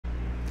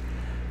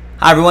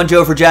Hi everyone,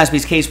 Joe for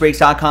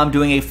JaspysCaseBreaks.com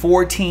doing a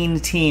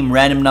 14-team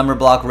random number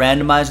block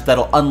randomizer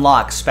that'll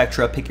unlock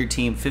Spectra Pick Your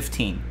Team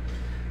 15.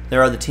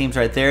 There are the teams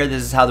right there.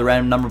 This is how the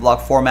random number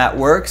block format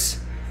works.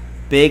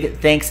 Big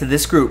thanks to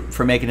this group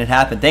for making it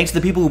happen. Thanks to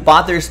the people who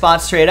bought their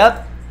spots straight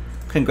up.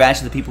 Congrats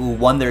to the people who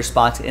won their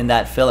spots in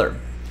that filler.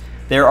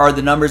 There are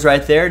the numbers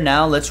right there.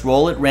 Now let's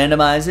roll it,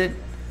 randomize it.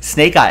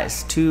 Snake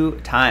Eyes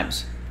 2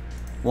 times.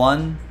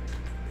 1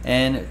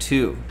 and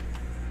 2.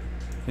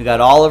 We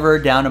got Oliver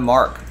down to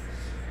Mark.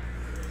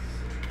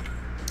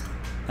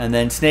 And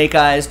then Snake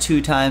Eyes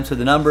 2 times for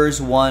the numbers,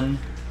 1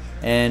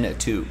 and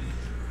 2.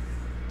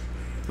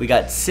 We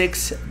got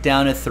 6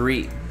 down to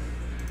 3.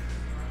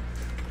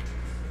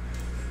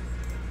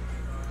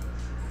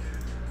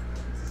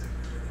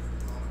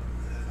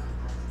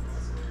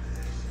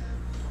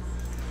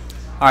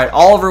 All right,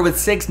 Oliver with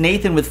 6,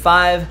 Nathan with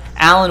 5,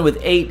 Alan with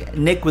 8,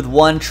 Nick with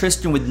 1,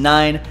 Tristan with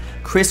 9,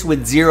 Chris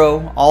with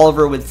 0,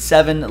 Oliver with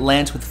 7,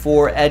 Lance with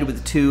 4, Ed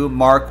with 2,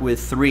 Mark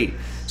with 3.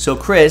 So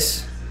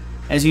Chris,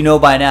 as you know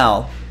by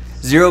now,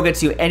 0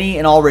 gets you any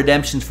and all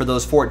redemptions for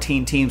those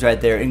 14 teams right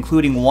there,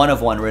 including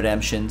 1-of-1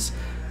 redemptions.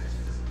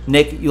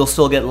 Nick, you'll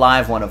still get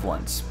live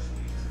 1-of-1s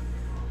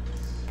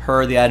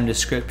per the item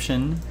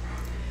description.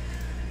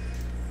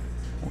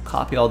 We'll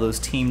copy all those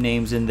team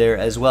names in there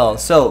as well.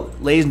 So,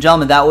 ladies and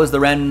gentlemen, that was the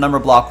random number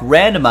block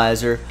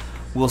randomizer.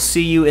 We'll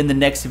see you in the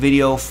next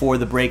video for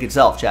the break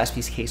itself.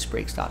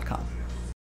 JaspysCaseBreaks.com.